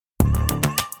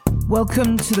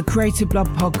Welcome to the Creative Blood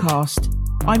Podcast.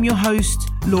 I'm your host,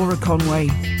 Laura Conway.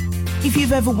 If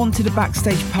you've ever wanted a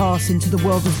backstage pass into the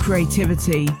world of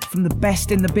creativity from the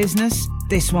best in the business,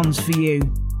 this one's for you.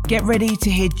 Get ready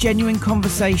to hear genuine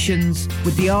conversations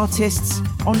with the artists,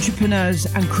 entrepreneurs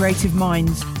and creative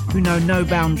minds who know no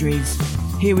boundaries.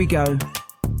 Here we go.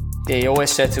 They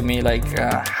always said to me,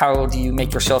 how do you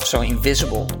make yourself so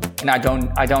invisible? And I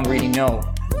don't really know,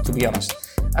 to be honest.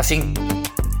 I think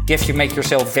if you make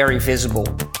yourself very visible,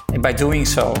 and by doing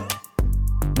so,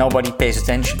 nobody pays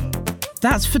attention.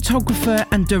 That's photographer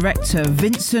and director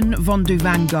Vincent van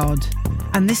Wijngaard.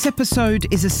 And this episode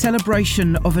is a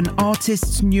celebration of an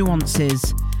artist's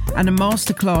nuances and a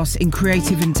masterclass in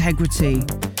creative integrity.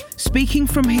 Speaking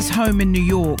from his home in New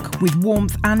York with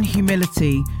warmth and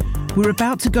humility, we're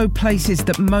about to go places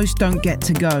that most don't get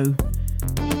to go.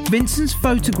 Vincent's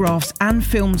photographs and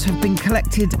films have been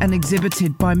collected and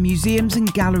exhibited by museums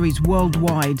and galleries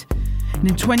worldwide. And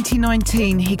in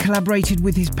 2019, he collaborated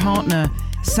with his partner,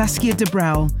 Saskia de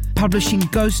Brouw, publishing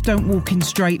Ghosts Don't Walk in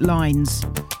Straight Lines.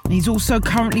 And he's also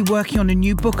currently working on a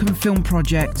new book and film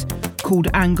project called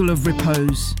Angle of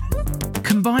Repose.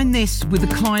 Combine this with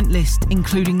a client list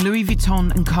including Louis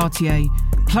Vuitton and Cartier,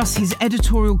 plus his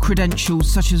editorial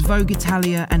credentials such as Vogue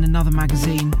Italia and Another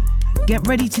magazine. Get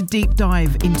ready to deep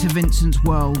dive into Vincent's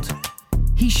world.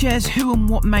 He shares who and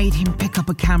what made him pick up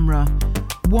a camera,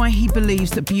 why he believes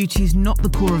that beauty is not the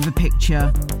core of a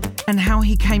picture, and how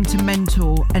he came to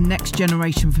mentor a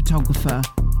next-generation photographer.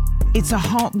 It's a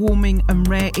heartwarming and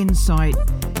rare insight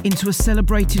into a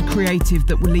celebrated creative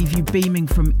that will leave you beaming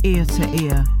from ear to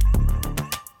ear.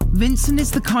 Vincent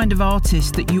is the kind of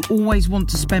artist that you always want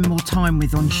to spend more time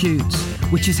with on shoots,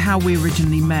 which is how we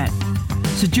originally met.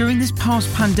 So during this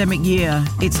past pandemic year,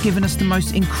 it's given us the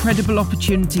most incredible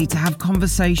opportunity to have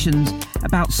conversations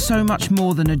about so much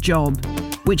more than a job,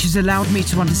 which has allowed me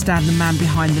to understand the man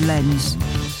behind the lens.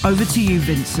 Over to you,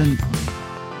 Vincent.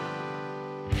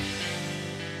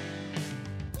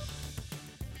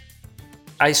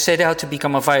 I set out to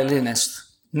become a violinist,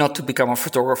 not to become a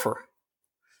photographer.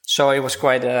 So it was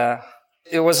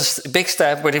it was a big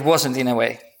step, but it wasn't in a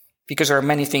way. Because there are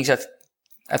many things that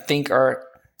I think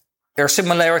there are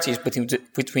similarities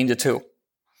between the two.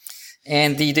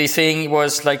 And the thing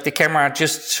was like the camera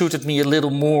just suited me a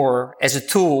little more as a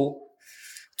tool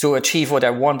to achieve what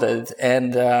I wanted.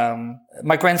 And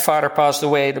my grandfather passed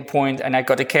away at the point, and I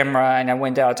got a camera and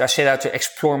I set out to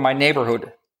explore my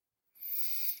neighborhood.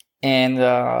 And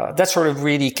that sort of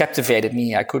really captivated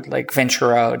me. I could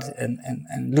venture out and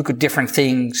look at different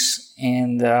things.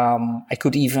 And I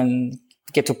could even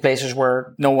get to places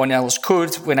where no one else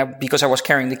could because I was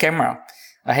carrying the camera.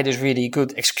 I had this really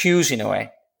good excuse in a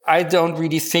way. I don't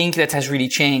really think that has really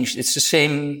changed. It's the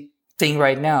same thing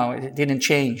right now. It didn't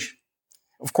change.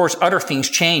 Of course, other things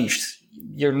changed.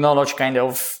 Your knowledge kind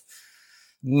of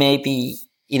maybe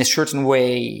in a certain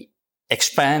way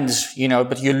expands,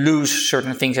 but you lose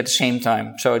certain things at the same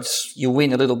time. So you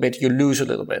win a little bit, you lose a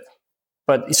little bit.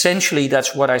 But essentially,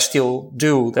 that's what I still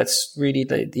do. That's really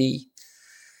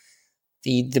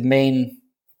the main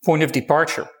point of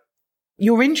departure.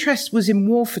 Your interest was in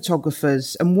war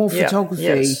photographers and war photography.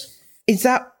 Yes. Is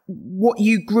that what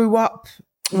you grew up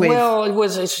with? Well,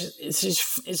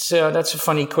 that's a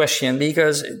funny question,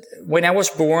 because when I was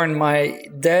born, my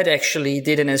dad actually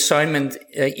did an assignment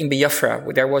in Biafra,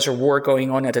 where there was a war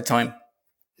going on at the time.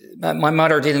 My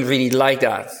mother didn't really like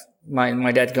that.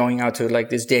 My dad going out to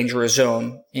this dangerous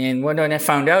zone. And when I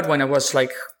found out, when I was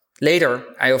later,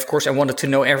 I wanted to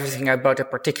know everything about a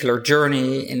particular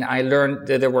journey, and I learned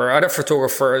that there were other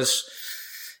photographers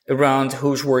around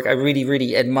whose work I really,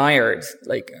 really admired,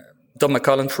 like Don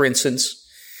McCullum, for instance.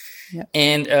 Yeah.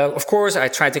 And I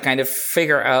tried to kind of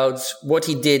figure out what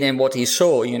he did and what he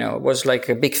saw. It was like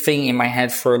a big thing in my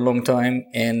head for a long time,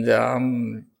 and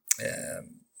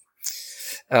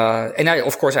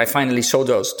I finally saw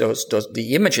the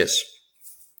images.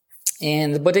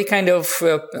 But they kind of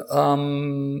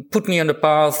put me on the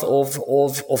path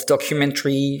of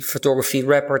documentary photography,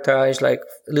 reportage, like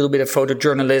a little bit of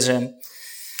photojournalism.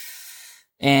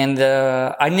 And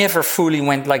I never fully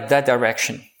went that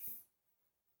direction.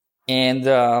 And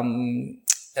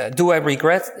do I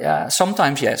regret?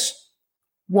 Sometimes, yes.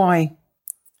 Why?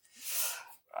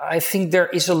 I think there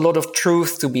is a lot of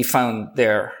truth to be found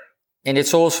there. And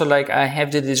it's also I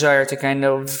have the desire to kind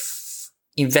of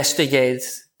investigate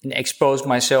and expose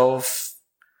myself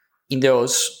in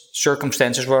those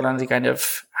circumstances rather than to kind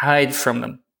of hide from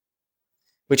them.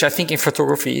 Which I think in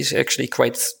photography is actually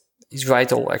is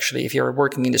vital, actually. If you're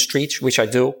working in the streets, which I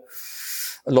do,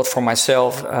 a lot for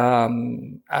myself.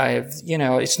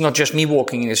 It's not just me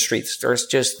walking in the streets. There's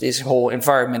just this whole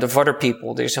environment of other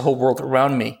people. There's a whole world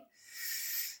around me.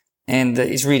 And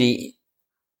it's really,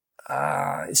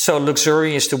 it's so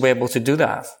luxurious to be able to do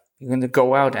that. You're going to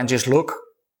go out and just look.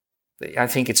 I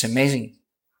think it's amazing.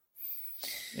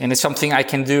 And it's something I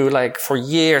can do like for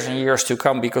years and years to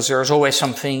come, because there's always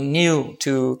something new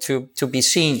to be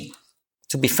seen,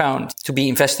 to be found, to be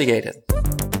investigated.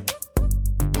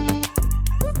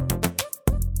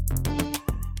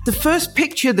 The first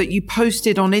picture that you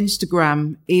posted on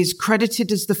Instagram is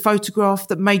credited as the photograph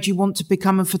that made you want to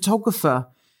become a photographer.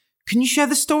 Can you share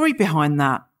the story behind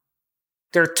that?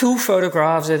 There are two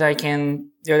photographs that I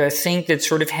think that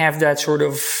sort of have that sort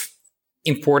of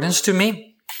importance to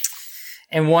me.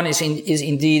 And one is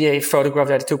indeed a photograph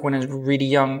that I took when I was really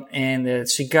young. And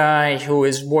it's a guy who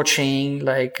is watching,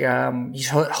 he's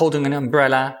holding an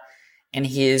umbrella, and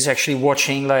he is actually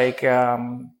watching a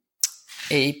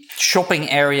shopping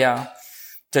area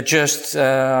that just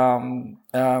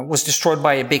was destroyed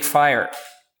by a big fire.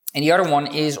 And the other one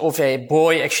is of a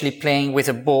boy actually playing with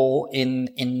a ball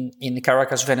in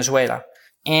Caracas, Venezuela.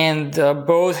 And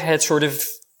both had sort of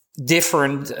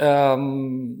different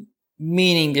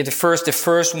meaning. The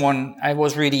first one, I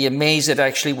was really amazed that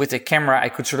actually with the camera I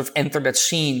could sort of enter that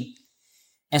scene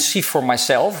and see for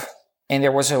myself. And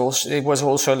it was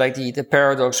also like the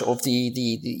paradox of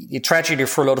the tragedy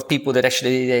for a lot of people that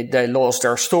actually they lost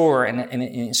their store and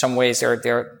in some ways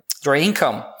their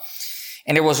income.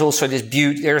 And there was also this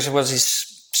beauty, there was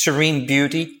this serene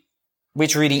beauty,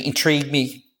 which really intrigued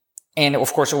me. And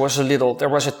of course, there was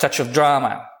a touch of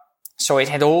drama. So it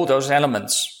had all those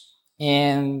elements.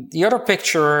 And the other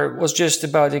picture was just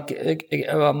about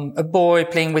a boy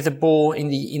playing with a ball in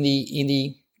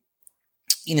the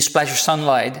splash of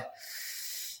sunlight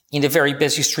in the very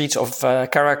busy streets of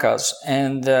Caracas.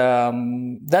 And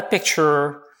that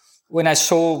picture, when I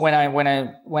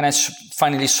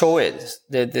finally saw it,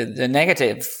 the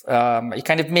negative, it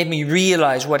kind of made me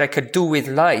realize what I could do with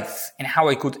light and how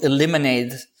I could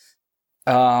eliminate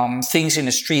things in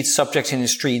the street, subjects in the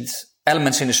street,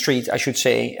 elements in the street, I should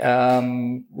say,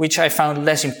 which I found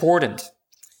less important.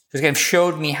 It kind of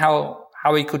showed me how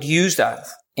I could use that.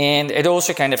 And it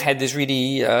also kind of had this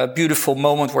really beautiful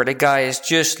moment where the guy is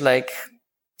just like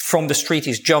from the street,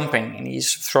 he's jumping and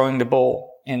he's throwing the ball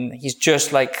and he's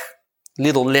just like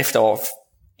little lift off,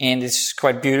 and it's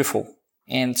quite beautiful.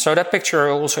 And so that picture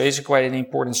also is quite an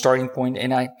important starting point.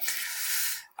 And I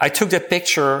took that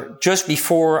picture just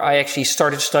before I actually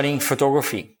started studying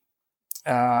photography.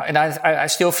 And I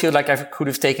still feel like I could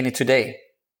have taken it today.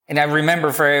 And I remember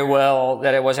very well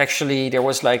that there was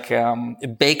like a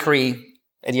bakery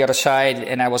at the other side,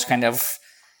 and I was kind of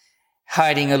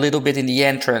hiding a little bit in the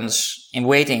entrance and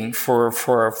waiting for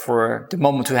the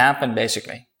moment to happen,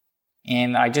 basically.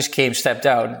 And I just stepped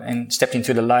out and stepped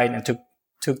into the light and took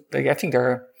I think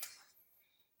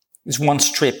it's one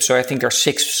strip, so I think there are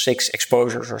six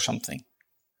exposures or something.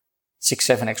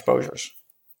 6-7 exposures.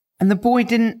 And the boy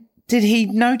did he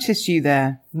notice you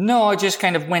there? No, I just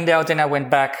kind of went out and I went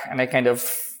back, and I kind of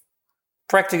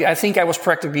I think I was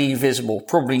practically invisible.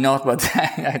 Probably not, but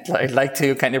I'd like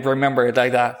to kind of remember it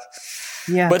like that.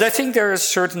 Yeah. But I think there are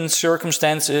certain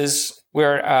circumstances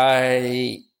where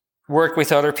I worked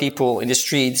with other people in the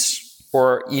streets,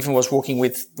 or even was walking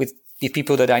with the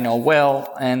people that I know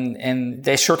well, and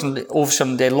they certainly all of a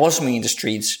sudden they lost me in the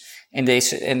streets, and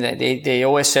they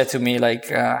always said to me like,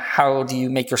 how do you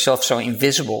make yourself so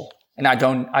invisible? And I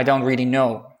don't really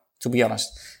know, to be honest.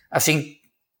 I think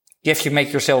you have to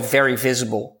make yourself very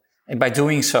visible, and by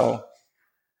doing so,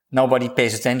 nobody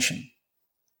pays attention.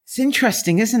 It's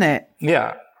interesting, isn't it?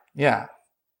 Yeah.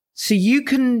 So you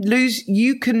can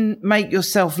make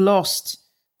yourself lost.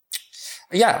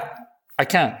 Yeah, I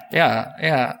can.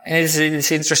 Yeah. And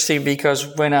it's interesting because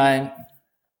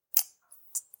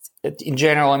in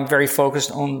general, I'm very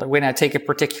focused on when I take a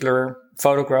particular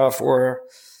photograph, or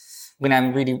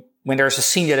when there's a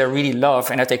scene that I really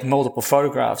love and I take multiple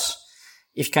photographs,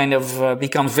 it kind of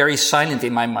becomes very silent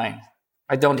in my mind.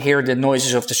 I don't hear the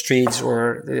noises of the streets,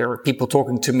 or there are people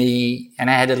talking to me, and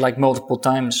I had it like multiple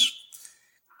times.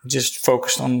 Just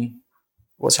focused on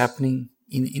what's happening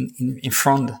in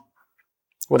front,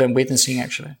 what I'm witnessing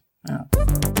actually. Yeah.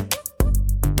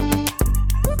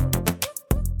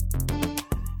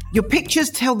 Your pictures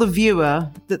tell the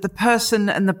viewer that the person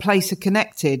and the place are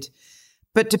connected,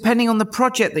 but depending on the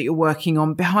project that you're working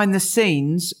on behind the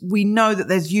scenes, we know that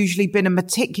there's usually been a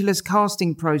meticulous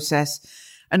casting process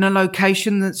and a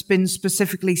location that's been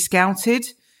specifically scouted.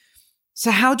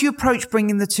 So how do you approach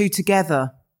bringing the two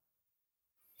together?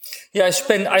 Yeah,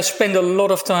 I spend a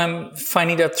lot of time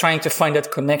trying to find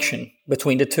that connection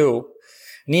between the two.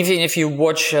 And even if you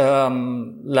watch,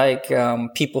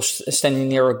 people standing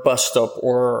near a bus stop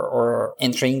or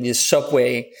entering the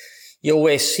subway, you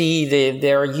always see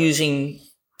they're using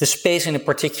the space in a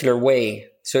particular way.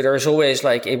 So there's always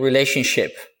like a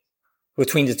relationship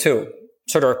between the two.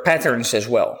 So there are patterns as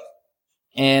well.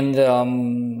 And,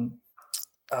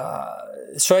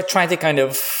 so I try to kind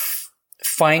of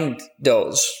find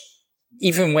those.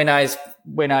 Even when I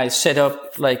set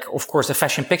up, like, of course, the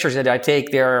fashion pictures that I take,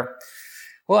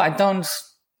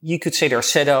 you could say they're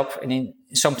set up, and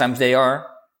sometimes they are.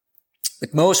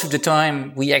 But most of the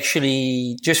time, we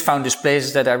actually just found these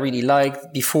places that I really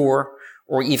liked before,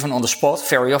 or even on the spot,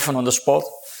 very often on the spot.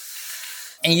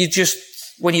 And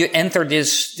when you enter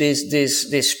this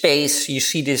space, you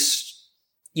see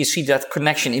that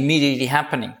connection immediately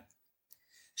happening.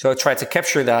 So I try to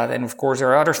capture that. And of course, there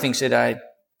are other things that I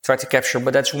try to capture,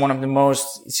 but that's one of the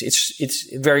most, it's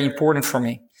very important for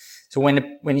me. So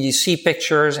when you see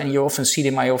pictures, and you often see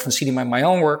them, I often see them in my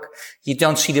own work, you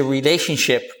don't see the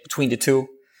relationship between the two.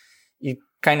 It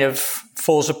kind of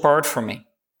falls apart for me.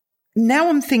 Now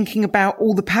I'm thinking about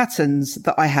all the patterns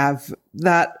that I have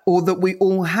that we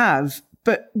all have,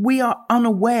 but we are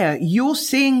unaware. You're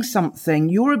seeing something,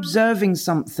 you're observing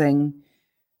something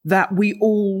that we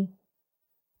all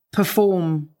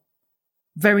perform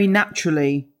very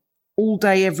naturally all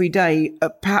day, every day,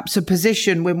 perhaps a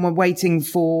position when we're waiting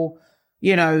for,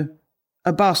 a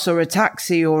bus or a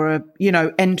taxi or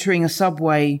entering a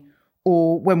subway,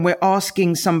 or when we're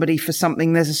asking somebody for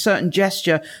something, there's a certain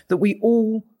gesture that we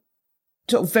all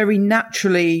sort of very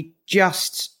naturally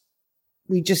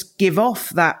we just give off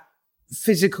that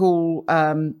physical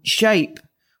shape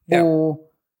or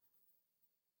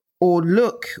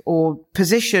look or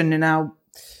position in our,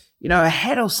 a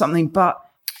head or something. But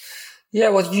yeah,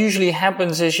 what usually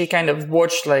happens is you kind of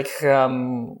watch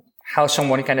how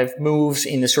someone kind of moves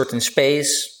in a certain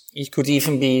space. It could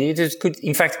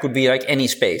be like any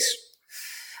space.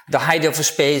 The height of a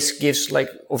space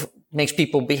makes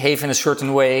people behave in a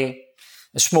certain way.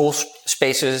 The small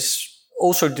spaces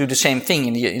also do the same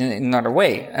thing in another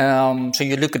way. So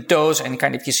you look at those and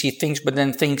kind of you see things, but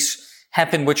then things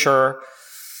happen which are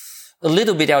a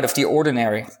little bit out of the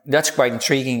ordinary. That's quite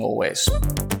intriguing always.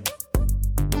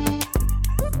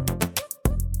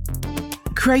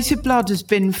 Creative Blood has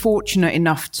been fortunate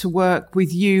enough to work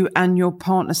with you and your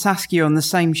partner Saskia on the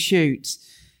same shoot.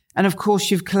 And of course,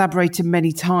 you've collaborated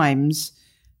many times.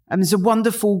 And there's a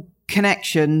wonderful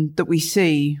connection that we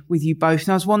see with you both. And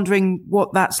I was wondering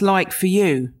what that's like for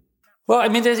you. Well, I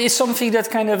mean, it's something that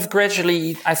kind of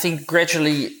gradually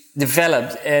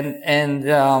developed. And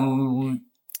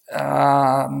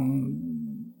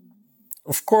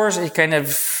of course, it kind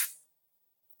of,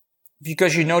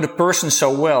 because you know the person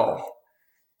so well.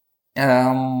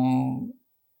 And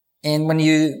when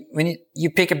you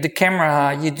pick up the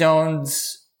camera, you don't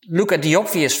look at the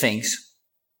obvious things.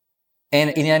 And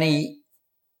in any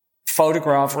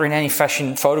photograph or in any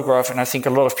fashion photograph, and I think a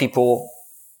lot of people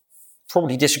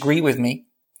probably disagree with me,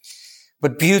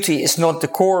 but beauty is not the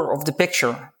core of the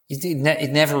picture.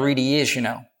 It never really is,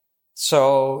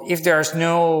 So if there's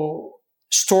no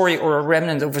story or a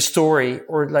remnant of a story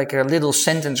or like a little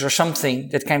sentence or something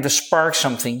that kind of sparks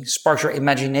your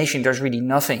imagination, there's really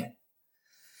nothing.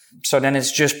 So then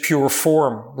it's just pure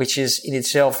form, which is in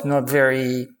itself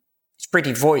it's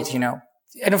pretty void,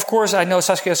 And of course, I know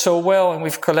Saskia so well, and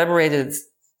we've collaborated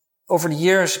over the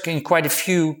years in quite a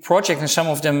few projects, and some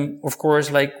of them, of course,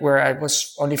 like where I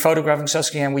was only photographing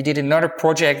Saskia, and we did another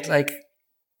project like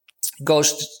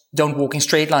Ghosts Don't Walk in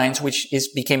Straight Lines, which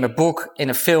became a book and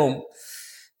a film,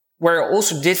 where I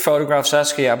also did photograph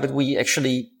Saskia, but we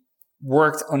actually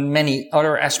worked on many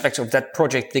other aspects of that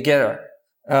project together.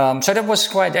 So that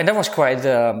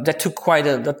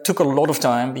took a lot of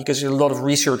time because a lot of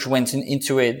research went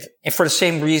into it. And for the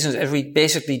same reasons as we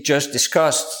basically just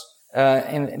discussed,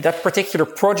 and that particular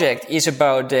project is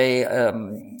about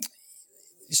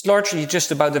it's largely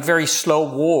just about a very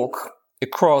slow walk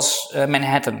across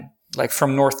Manhattan, like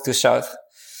from north to south.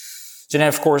 So then,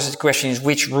 of course, the question is,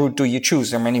 which route do you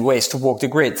choose? There are many ways to walk the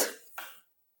grid.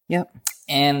 Yeah.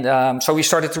 And so we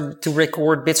started to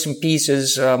record bits and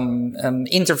pieces,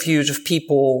 interviews of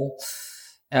people,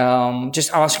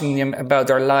 just asking them about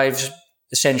their lives,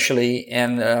 essentially,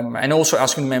 and also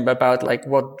asking them about like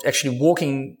what actually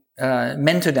walking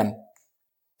meant to them.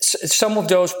 Some of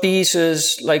those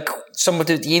pieces, like some of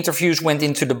the interviews went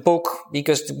into the book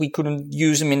because we couldn't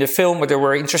use them in the film, but they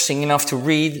were interesting enough to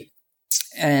read.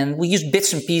 And we used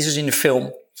bits and pieces in the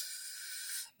film.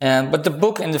 But the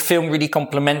book and the film really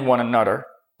complement one another.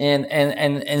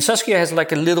 And Saskia has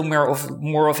like a little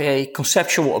more of a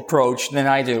conceptual approach than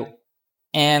I do.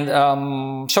 And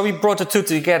so we brought the two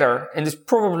together, and it's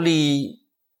probably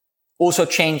also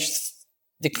changed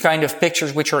the kind of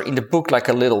pictures which are in the book like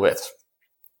a little bit,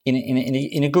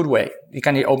 in a good way. It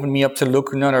kind of opened me up to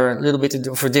look another little bit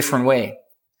of a different way.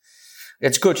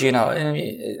 It's good, you know.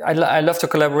 I love to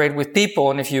collaborate with people,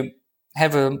 and if you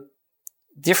have a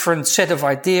different set of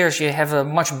ideas, you have a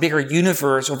much bigger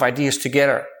universe of ideas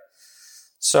together.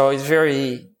 So it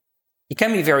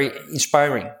can be very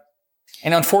inspiring.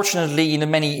 And unfortunately,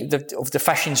 in many of the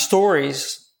fashion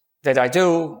stories that I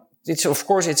do,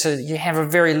 you have a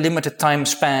very limited time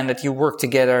span that you work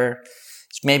together.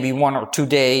 It's maybe 1 or 2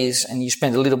 days, and you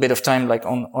spend a little bit of time like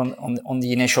on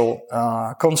the initial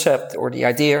concept or the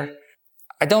idea.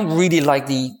 I don't really like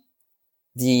the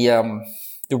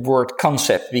word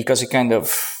concept, because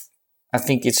I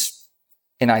think it's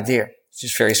an idea. It's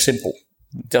just very simple.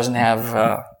 It doesn't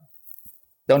have,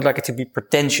 don't like it to be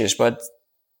pretentious, but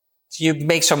you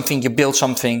make something, you build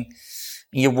something,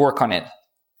 and you work on it.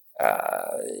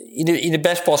 In the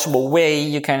best possible way,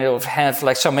 you kind of have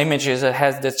like some images that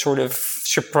have that sort of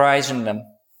surprise in them.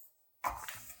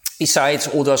 Besides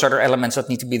all those other elements that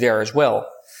need to be there as well.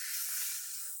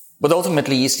 But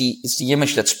ultimately, it's the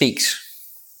image that speaks.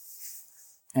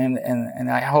 And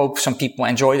I hope some people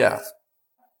enjoy that.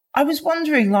 I was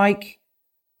wondering, like,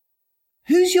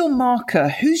 who's your marker?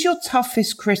 Who's your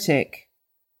toughest critic?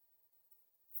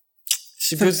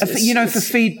 For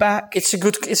feedback. It's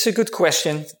a good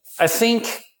question. I think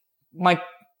my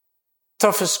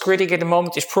toughest critic at the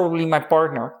moment is probably my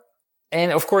partner.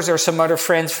 And of course, there are some other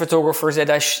friends, photographers that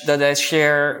I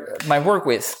share my work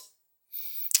with.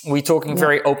 We talk in a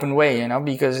very open way, you know,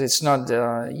 because it's not,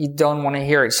 you don't want to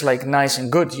hear it's like nice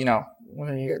and good, you know.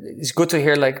 It's good to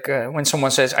hear like when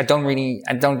someone says, I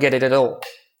don't get it at all.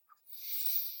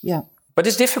 Yeah. But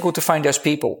it's difficult to find those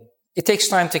people. It takes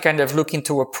time to kind of look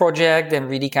into a project and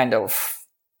really kind of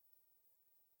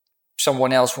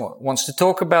someone else wants to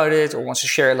talk about it or wants to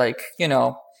share like, you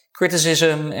know,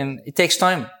 criticism, and it takes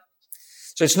time.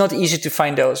 So it's not easy to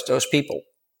find those people.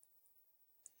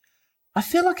 I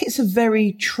feel like it's a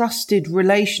very trusted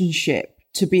relationship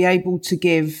to be able to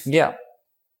give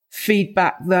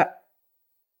feedback that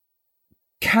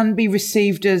can be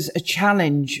received as a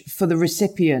challenge for the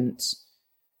recipient.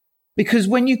 Because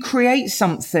when you create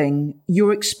something,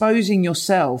 you're exposing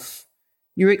yourself,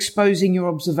 you're exposing your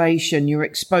observation, you're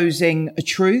exposing a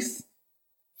truth.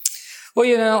 Well,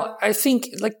 you know, I think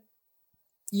like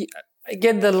I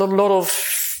get a lot of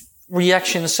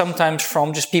reactions sometimes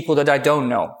from just people that I don't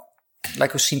know.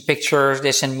 Like who've seen pictures,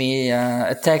 they send me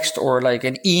a text or like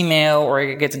an email, or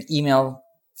I get an email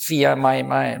via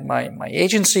my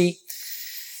agency.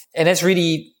 And it's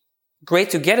really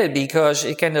great to get it, because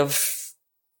it kind of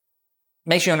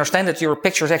makes you understand that your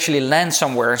pictures actually land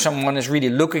somewhere. Someone is really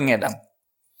looking at them.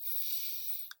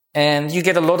 And you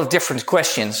get a lot of different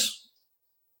questions.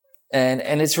 And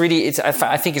I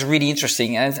think it's really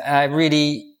interesting. And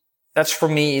that's for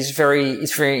me it's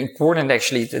very important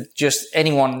actually, that just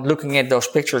anyone looking at those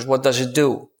pictures, what does it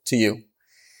do to you?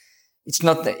 It's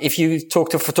not, if you talk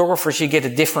to photographers, you get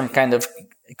a different kind of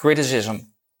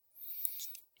criticism.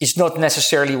 It's not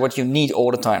necessarily what you need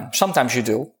all the time. Sometimes you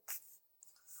do.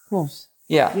 Of course.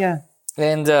 Yeah. Yeah.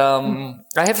 And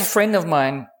I have a friend of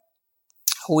mine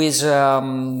who is a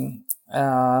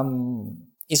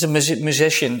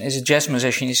musician, is a jazz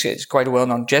musician. He's quite a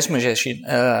well-known jazz musician.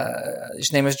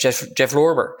 His name is Jeff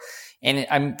Lorber. And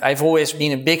I've always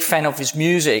been a big fan of his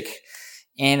music.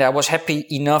 And I was happy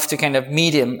enough to kind of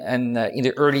meet him in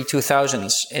the early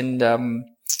 2000s. And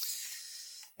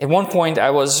at one point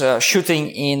I was shooting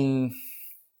in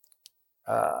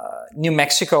New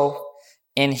Mexico.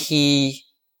 And he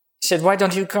said, why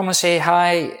don't you come and say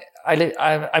hi?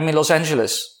 I'm in Los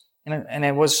Angeles. And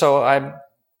it was so, I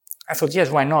thought, yes,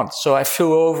 why not? So I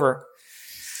flew over,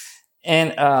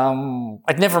 and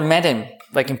I'd never met him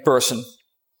like in person.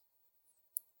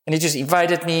 And he just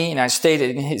invited me, and I stayed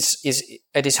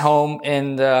at his home.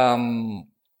 And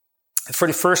for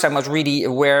the first time, I was really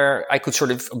aware. I could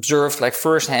sort of observe like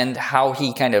firsthand how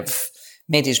he kind of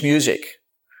made his music.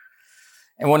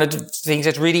 And one of the things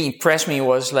that really impressed me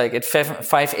was like at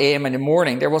 5 a.m. in the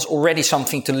morning, there was already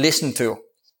something to listen to.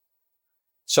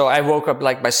 So I woke up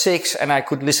like by 6 and I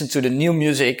could listen to the new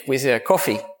music with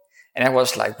coffee. And I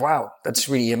was like, wow, that's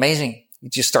really amazing.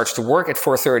 It just starts to work at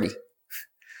 4:30.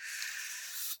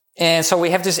 And so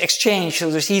we have this exchange. So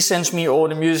he sends me all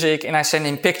the music and I send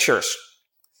him pictures.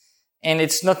 And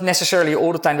it's not necessarily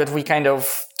all the time that we kind of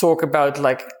talk about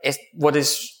like what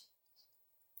is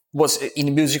what's in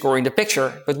the music or in the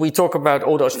picture, but we talk about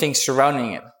all those things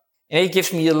surrounding it. And it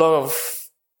gives me a lot of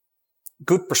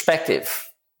good perspective.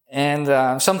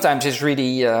 And sometimes it's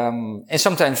really, and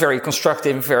sometimes very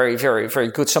constructive, very, very, very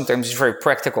good. Sometimes it's very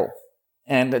practical.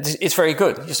 And it's very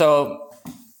good. So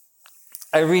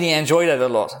I really enjoy that a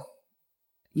lot.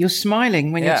 You're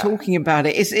smiling when you're talking about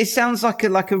it. It sounds like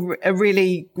a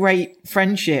really great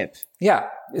friendship. Yeah.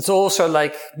 It's also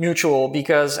like mutual,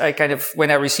 because I kind of,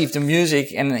 when I received the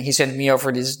music and he sent me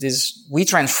over this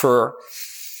WeTransfer,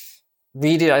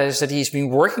 realized that he's been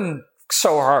working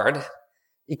so hard.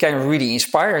 It kind of really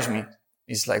inspires me.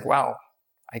 It's like, wow,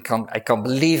 I can't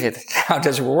believe it. How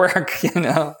does it work?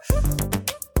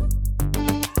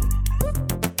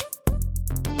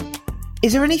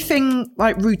 Is there anything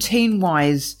like routine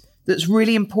wise that's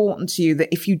really important to you that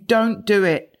if you don't do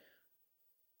it,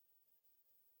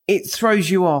 it throws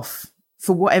you off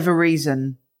for whatever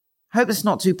reason? I hope it's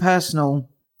not too personal.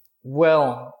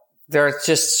 Well, there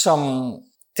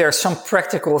are some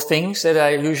practical things that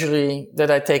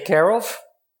I take care of.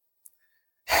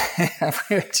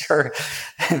 Sure.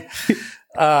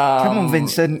 Come on,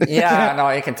 Vincent. Yeah, no,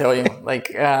 I can tell you.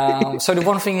 So the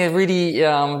one thing is really,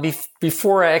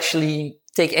 before I actually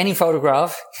take any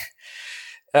photograph,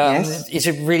 it's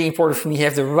really important for me to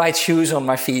have the right shoes on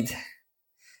my feet,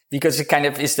 because it kind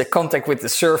of is the contact with the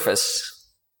surface.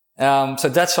 So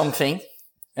that's something.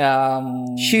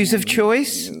 Shoes of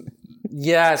choice?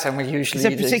 Yes, I'm usually. Is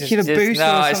it a particular boot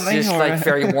or something? It's just like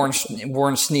very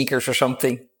worn sneakers or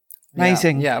something.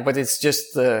 Amazing. Yeah, but it's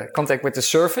just the contact with the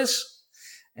surface.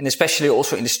 And especially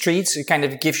also in the streets, it kind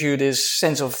of gives you this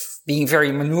sense of being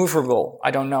very maneuverable.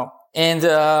 I don't know. And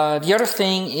the other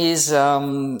thing is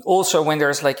also when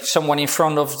there's like someone in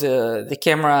front of the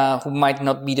camera who might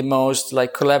not be the most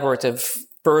like collaborative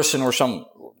person or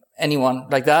anyone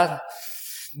like that.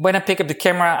 When I pick up the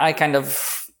camera, I kind of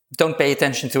don't pay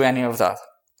attention to any of that.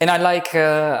 And I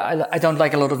don't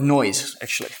like a lot of noise,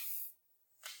 actually.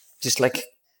 Just like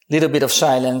little bit of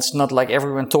silence, not like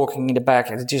everyone talking in the back.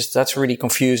 That's really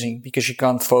confusing because you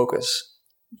can't focus.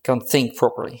 You can't think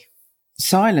properly.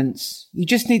 Silence. You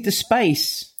just need the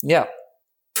space. Yeah.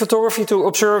 Photography to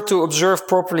observe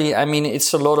properly. I mean,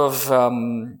 it's a lot of,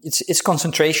 it's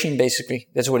concentration basically.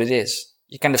 That's what it is.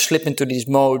 You kind of slip into this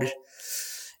mode.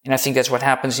 And I think that's what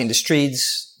happens in the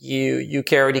streets. You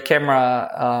carry the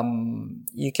camera,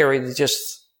 you carry it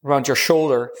just around your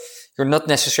shoulder. You're not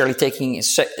necessarily taking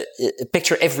a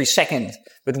picture every second,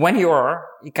 but when you are,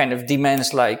 it kind of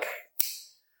demands like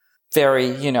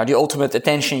very, the ultimate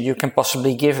attention you can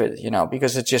possibly give it,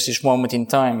 because it's just this moment in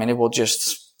time and it will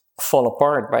just fall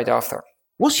apart right after.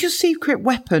 What's your secret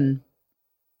weapon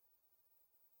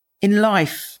in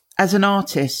life as an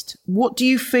artist? What do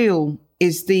you feel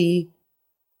is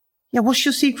what's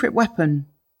your secret weapon?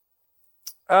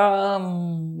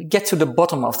 Get to the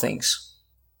bottom of things.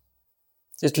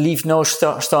 Just leave no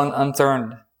stone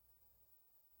unturned.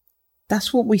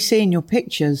 That's what we see in your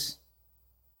pictures.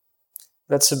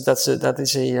 That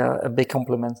is a big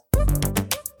compliment.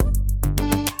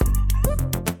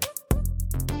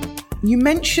 You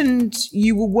mentioned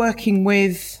you were working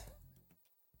with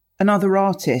another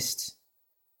artist,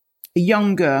 a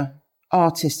younger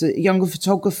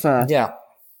photographer. Yeah.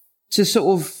 To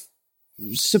sort of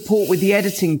support with the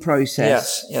editing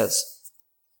process. Yes.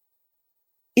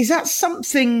 Is that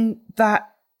something that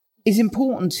is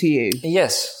important to you?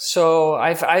 Yes. So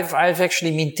I've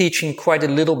actually been teaching quite a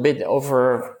little bit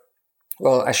over,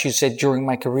 well, I should say during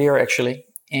my career actually,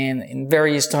 and in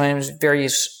various times,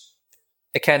 various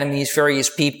academies, various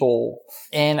people.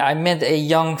 And I met a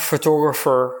young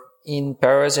photographer in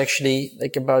Paris actually,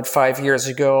 like about 5 years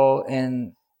ago,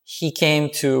 and he came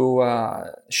to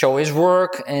show his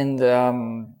work, and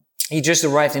he just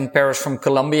arrived in Paris from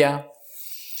Colombia.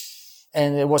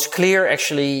 And it was clear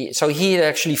actually, so he had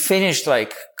actually finished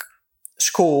like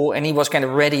school and he was kind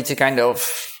of ready to kind of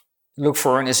look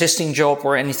for an assisting job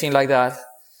or anything like that.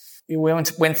 We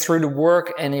went through the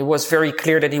work and it was very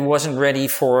clear that he wasn't ready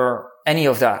for any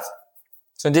of that.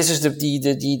 So this is the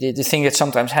thing that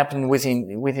sometimes happens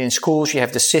within schools. You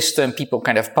have the system, people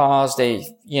kind of pass, but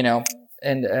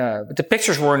the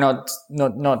pictures were not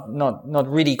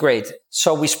really great.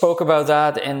 So we spoke about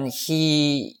that, and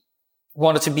he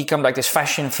wanted to become like this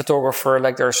fashion photographer.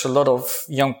 Like there's a lot of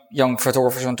young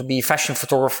photographers who want to be fashion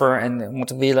photographer and want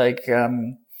to be like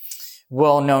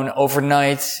well known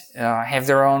overnight, have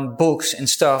their own books and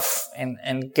stuff,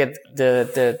 and get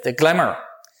the glamour,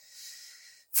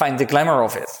 find the glamour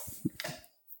of it.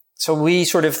 So we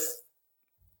sort of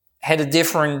had a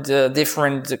different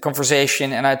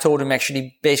conversation, and I told him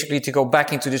actually basically to go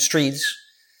back into the streets,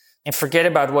 and forget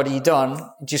about what he'd done,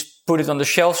 just put it on the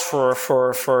shelves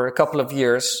for a couple of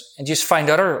years and just find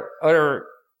other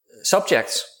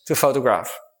subjects to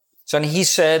photograph. So and he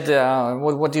said,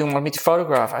 what do you want me to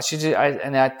photograph?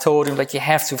 I told him, like, you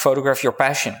have to photograph your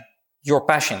passions.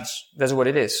 That's what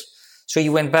it is. So he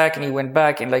went back,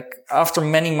 and like after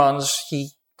many months,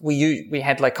 we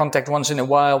had like contact once in a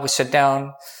while. We sat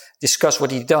down, discussed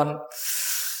what he'd done.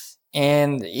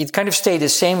 And it kind of stayed the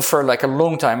same for like a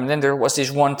long time. And then there was this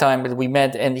one time that we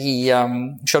met, and he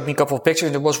showed me a couple of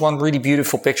pictures. There was one really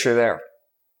beautiful picture there.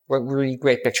 A really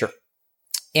great picture.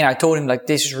 And I told him, like,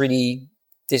 this is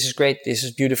great. This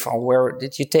is beautiful. Where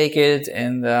did you take it?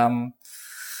 And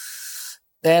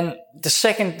then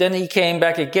he came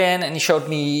back again, and he showed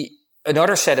me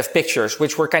another set of pictures,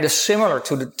 which were kind of similar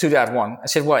to that one. I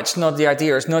said, well, it's not the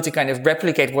idea. It's not to kind of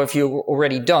replicate what you've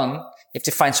already done. You have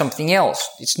to find something else.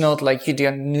 It's not like you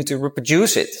need to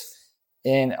reproduce it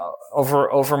in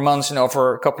over months and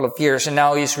over a couple of years. And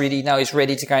now he's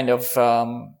ready to kind of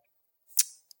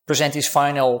present his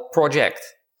final project.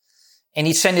 And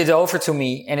he sent it over to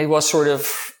me, and it was sort of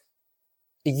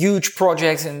a huge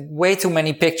project and way too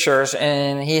many pictures.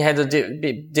 And he had a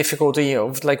difficulty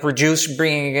of like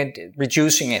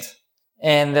reducing it.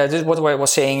 And this is what I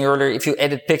was saying earlier. If you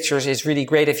edit pictures, it's really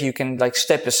great if you can like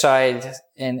step aside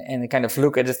and kind of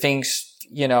look at the things,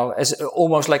 you know, as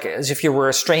almost like as if you were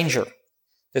a stranger.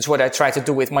 That's what I try to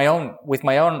do with my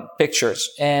own pictures.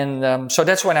 And so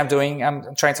that's what I'm doing.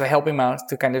 I'm trying to help him out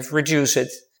to kind of reduce it.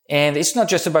 And it's not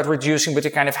just about reducing, but to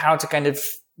kind of how to kind of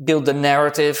build the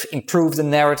narrative, improve the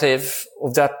narrative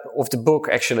of the book.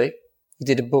 Actually, he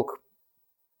did a book.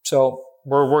 So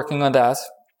we're working on that.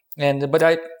 But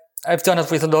I've done it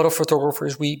with a lot of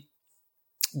photographers. We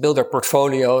build our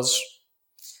portfolios,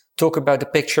 talk about the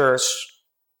pictures,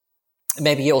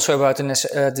 maybe also about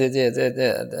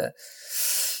the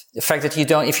fact that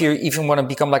if you even want to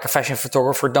become like a fashion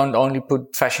photographer, don't only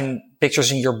put fashion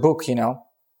pictures in your book, you know.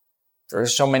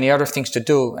 There's so many other things to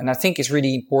do. And I think it's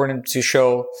really important to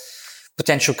show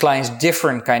potential clients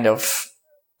different kind of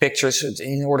pictures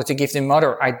in order to give them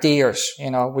other ideas,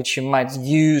 you know, which you might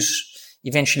use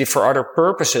eventually for other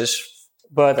purposes.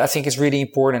 But I think it's really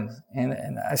important.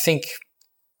 And I think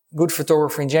good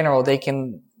photography in general, they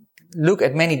can look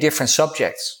at many different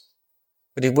subjects,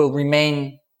 but it will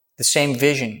remain the same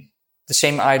vision, the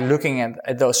same eye looking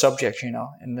at those subjects, you know.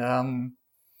 And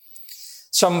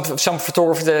some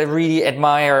photographers that I really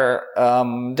admire,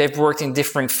 they've worked in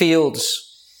different fields.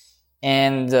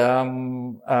 And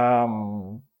I'm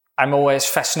always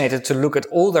fascinated to look at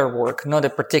all their work, not a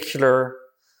particular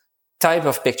type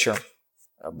of picture,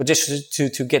 but just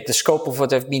to get the scope of what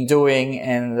they've been doing.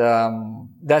 And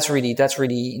that's really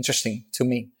interesting to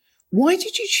me. Why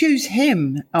did you choose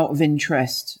him out of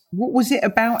interest? What was it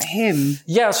about him?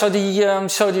 Yeah, it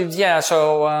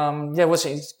was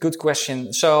a good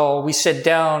question. So we sat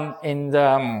down in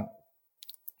a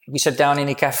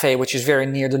cafe, which is very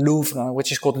near the Louvre,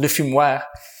 which is called Le Fumoir.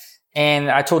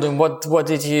 And I told him, why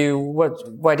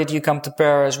did you come to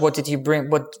Paris? What did you bring?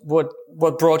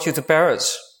 What brought you to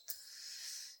Paris?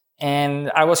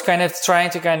 And I was kind of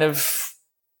trying to kind of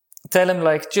tell him,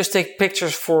 like, just take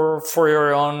pictures for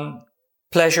your own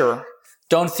pleasure.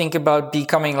 Don't think about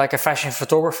becoming like a fashion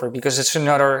photographer, because it's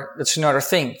another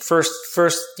thing.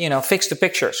 First, you know, fix the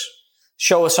pictures.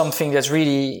 Show us something that's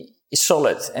really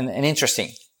solid and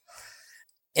interesting.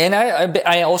 And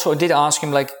I also did ask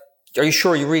him, like, are you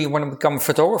sure you really want to become a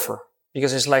photographer?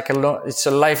 Because it's like it's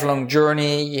a lifelong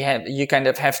journey. You kind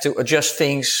of have to adjust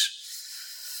things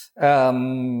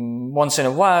once in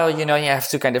a while, you know. You have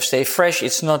to kind of stay fresh.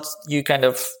 It's not you kind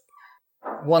of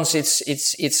once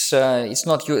it's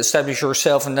not you establish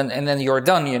yourself and then you're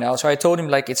done, you know. So I told him,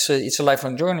 like, it's a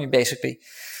lifelong journey basically.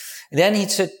 And then he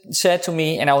said to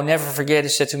me, and I will never forget, he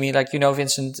said to me, like, you know,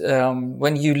 Vincent,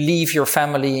 when you leave your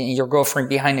family and your girlfriend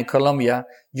behind in Colombia,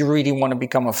 you really want to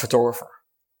become a photographer.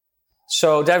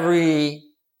 So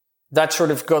that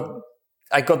sort of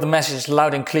I got the message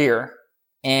loud and clear.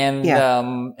 And,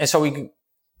 and so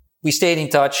we stayed in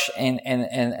touch and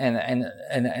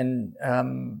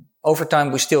over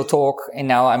time we still talk, and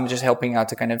now I'm just helping out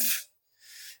to kind of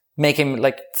make him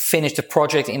like finish the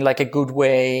project in like a good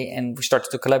way. And we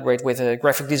started to collaborate with a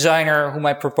graphic designer whom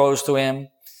I proposed to him.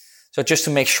 So just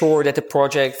to make sure that the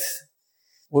project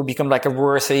will become like a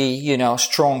worthy, you know,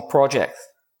 strong project.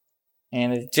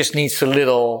 And it just needs a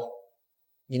little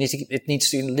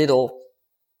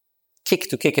kick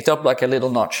to kick it up, like a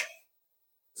little notch.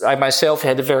 I myself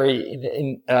had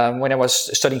when I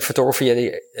was studying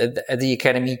photography at the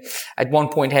academy, at one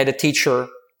point had a teacher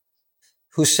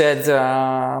who said,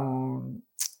 I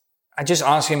just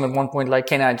asked him at one point, like,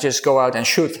 can I just go out and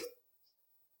shoot?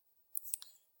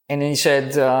 And then he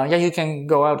said, yeah, you can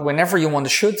go out whenever you want to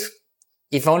shoot,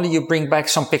 if only you bring back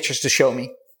some pictures to show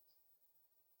me.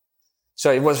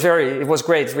 So it was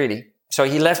great, really. So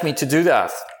he left me to do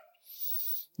that.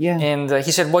 Yeah. And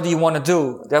he said, what do you want to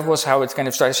do? That was how it kind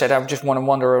of started. I said, I just want to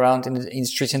wander around in the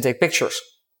streets and take pictures.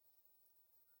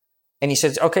 And he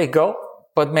said, okay, go,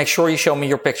 but make sure you show me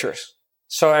your pictures.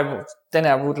 So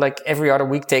I would like every other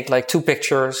week take like 2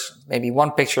 pictures, maybe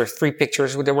 1 picture, 3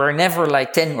 pictures. There were never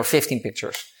like 10 or 15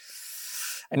 pictures.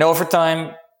 And over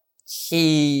time,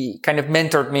 he kind of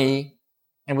mentored me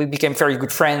and we became very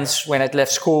good friends when I'd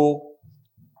left school.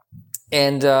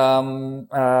 And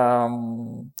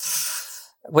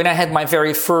when I had my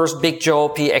very first big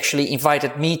job, he actually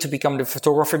invited me to become the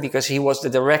photographer because he was the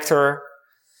director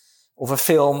of a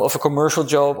film, of a commercial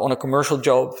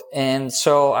job. And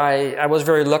so I was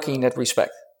very lucky in that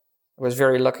respect. I was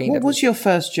very lucky. What was your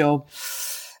first job?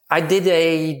 I did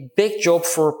a big job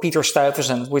for Peter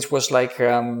Stuyvesant, which was like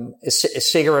a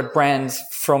cigarette brand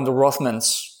from the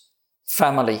Rothmans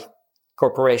family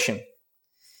corporation.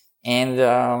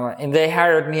 And they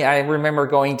hired me. I remember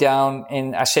going down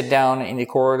and I sat down in the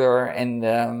corridor and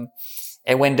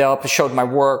I went up and showed my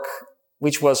work,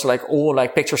 which was like all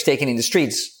like pictures taken in the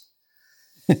streets.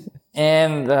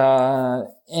 And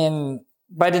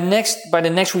by the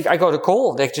next week I got a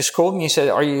call. They just called me and said,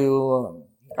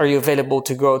 are you available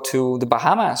to go to the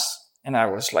Bahamas? And I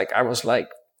was like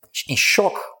in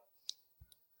shock.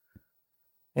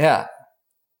 Yeah.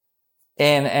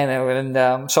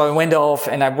 And so I went off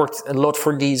and I worked a lot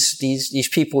for these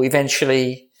people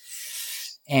eventually.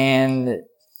 And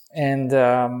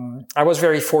I was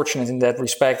very fortunate in that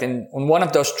respect. And on one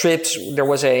of those trips, there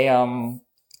was a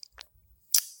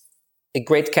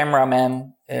great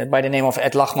cameraman by the name of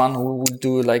Ed Lachman, who would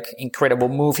do like incredible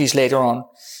movies later on,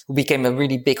 who became a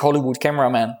really big Hollywood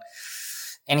cameraman.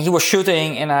 And he was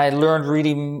shooting and I learned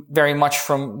really very much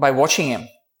by watching him.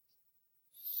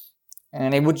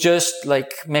 And he would just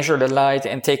like measure the light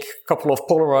and take a couple of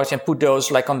Polaroids and put those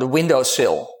like on the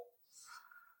windowsill.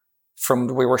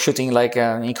 We were shooting like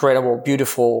an incredible,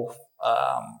 beautiful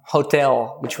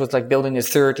hotel, which was like built in the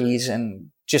 30s and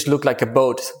just looked like a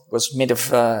boat. It was made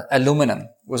of aluminum. It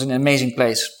was an amazing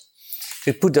place.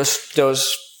 So we put those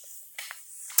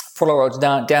Polaroids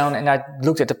down and I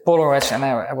looked at the Polaroids and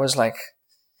I was like,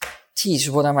 geez,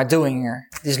 what am I doing here?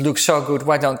 This looks so good.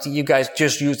 Why don't you guys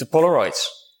just use the Polaroids?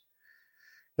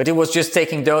 But it was just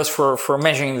taking those for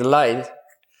measuring the light.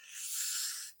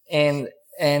 And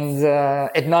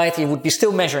at night he would be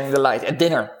still measuring the light at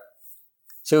dinner.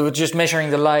 So just measuring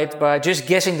the light by just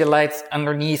guessing the light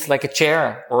underneath like a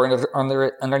chair or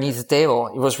underneath the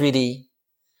table. It was really,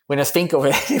 when I think of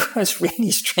it, it was really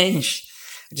strange.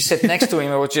 I just sat next to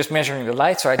him. I was just measuring the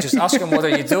light. So I just asked him, what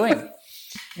are you doing? And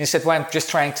he said, well, I'm just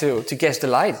trying to guess the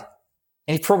light.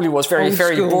 And he probably was very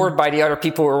bored by the other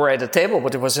people who were at the table,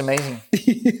 but it was amazing.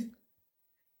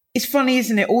 It's funny,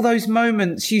 isn't it? All those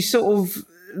moments,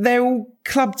 they're all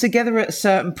clubbed together at a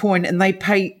certain point and they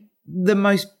paint the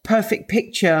most perfect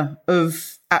picture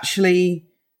of actually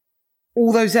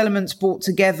all those elements brought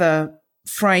together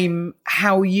frame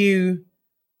how you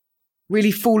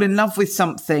really fall in love with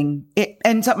something. It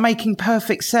ends up making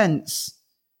perfect sense.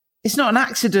 It's not an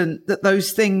accident that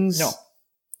those things... No.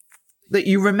 That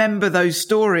you remember those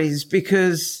stories,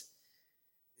 because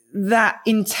that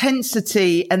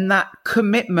intensity and that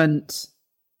commitment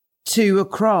to a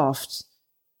craft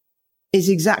is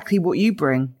exactly what you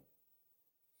bring.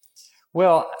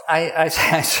 Well, I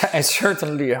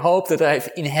certainly hope that I've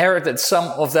inherited some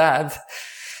of that.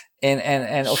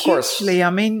 And of course. I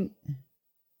mean,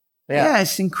 yeah,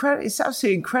 it's incredible. It's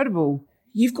absolutely incredible.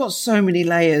 You've got so many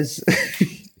layers.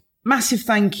 Massive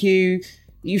thank you.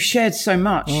 You've shared so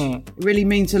much. It really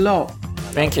means a lot.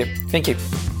 Thank you. Thank you.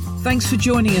 Thanks for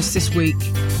joining us this week.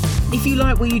 If you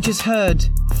like what you just heard,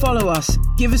 follow us,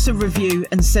 give us a review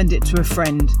and send it to a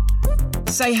friend.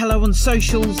 Say hello on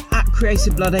socials at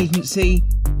Creative Blood Agency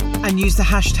and use the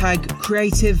hashtag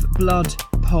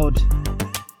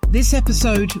CreativeBloodPod. This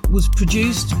episode was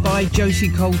produced by Josie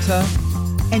Coulter,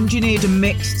 engineered and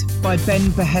mixed by Ben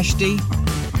Beheshti,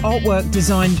 artwork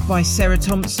designed by Sarah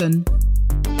Thompson,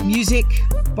 music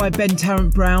by Ben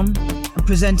Tarrant Brown, and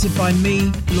presented by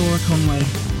me, Laura Conway.